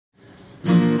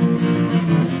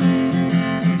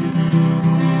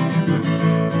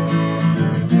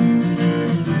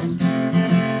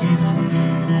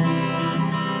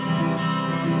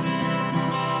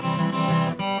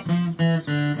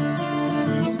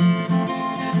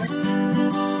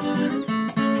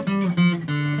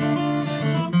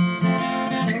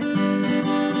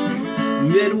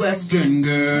Midwestern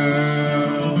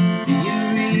girl, do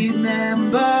you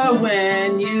remember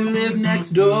when you lived next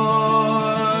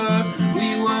door?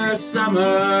 We were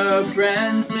summer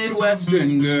friends,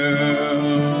 Midwestern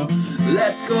girl.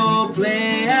 Let's go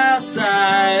play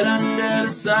outside under the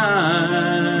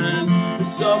sun.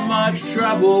 There's so much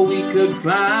trouble we could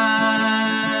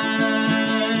find.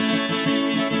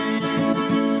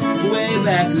 Way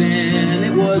back then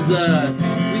it was us.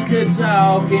 We could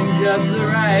talk in just the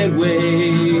right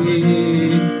way,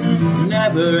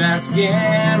 never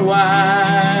asking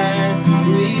why.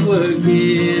 We were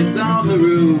kids on the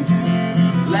roof,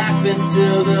 laughing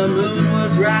till the moon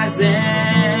was rising.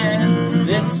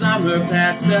 Then summer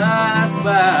passed us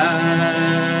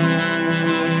by.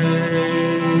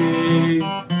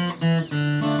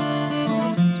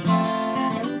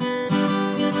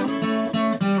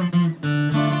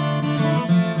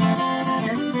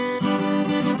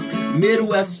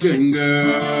 Midwestern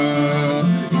girl,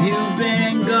 you've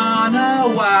been gone a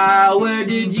while. Where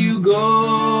did you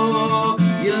go?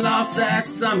 You lost that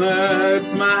summer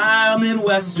smile,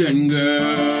 Midwestern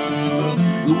girl.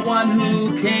 The one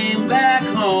who came back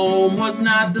home was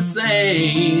not the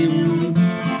same.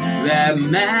 That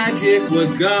magic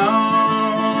was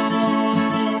gone.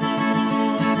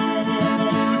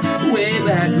 Way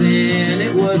back then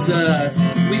it was us.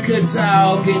 We could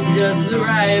talk in just the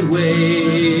right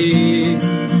way,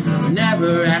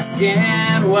 never asking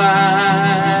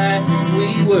why.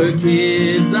 We were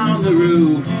kids on the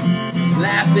roof,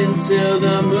 laughing till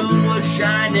the moon was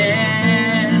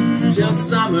shining, till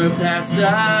summer passed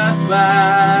us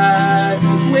by.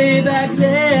 Way back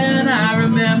then I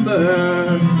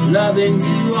remember loving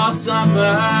you all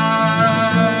summer,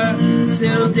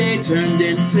 till day turned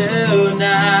into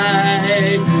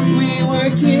night. We were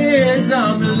kids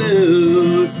on the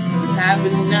loose,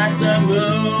 having at the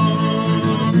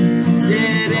moon.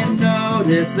 Didn't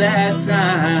notice that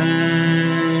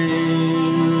time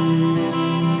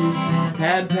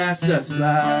had passed us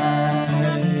by.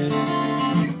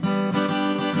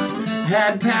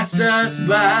 Had passed us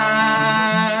by.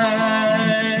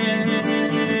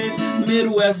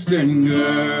 Midwestern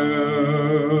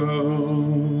girl.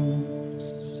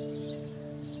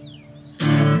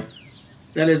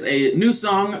 That is a new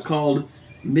song called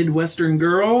Midwestern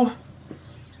Girl,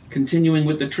 continuing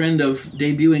with the trend of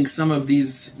debuting some of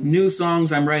these new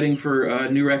songs I'm writing for a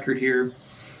new record here,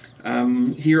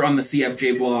 here on the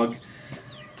CFJ vlog.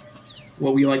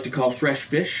 What we like to call fresh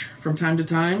fish from time to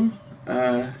time.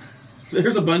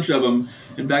 There's a bunch of them.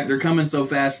 In fact, they're coming so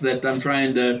fast that I'm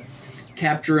trying to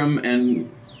capture them and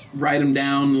write them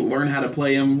down, learn how to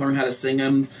play them, learn how to sing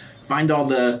them, find all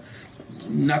the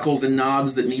knuckles and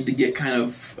knobs that need to get kind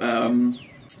of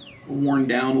worn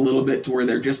down a little bit to where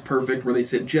they're just perfect, where they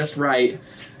sit just right,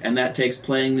 and that takes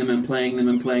playing them and playing them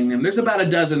and playing them. There's about a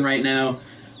dozen right now.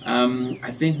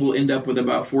 I think we'll end up with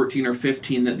about 14 or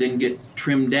 15 that then get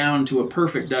trimmed down to a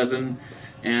perfect dozen,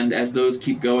 and as those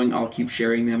keep going, I'll keep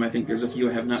sharing them. I think there's a few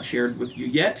I have not shared with you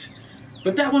yet,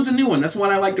 but that one's a new one. That's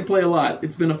one I like to play a lot.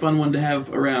 It's been a fun one to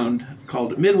have around,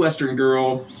 called Midwestern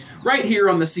Girl, right here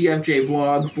on the CFJ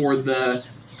vlog for the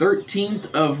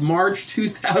 13th of March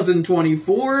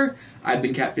 2024. I've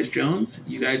been Catfish Jones.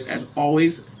 You guys, as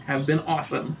always, have been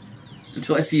awesome.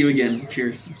 Until I see you again,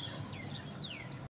 cheers.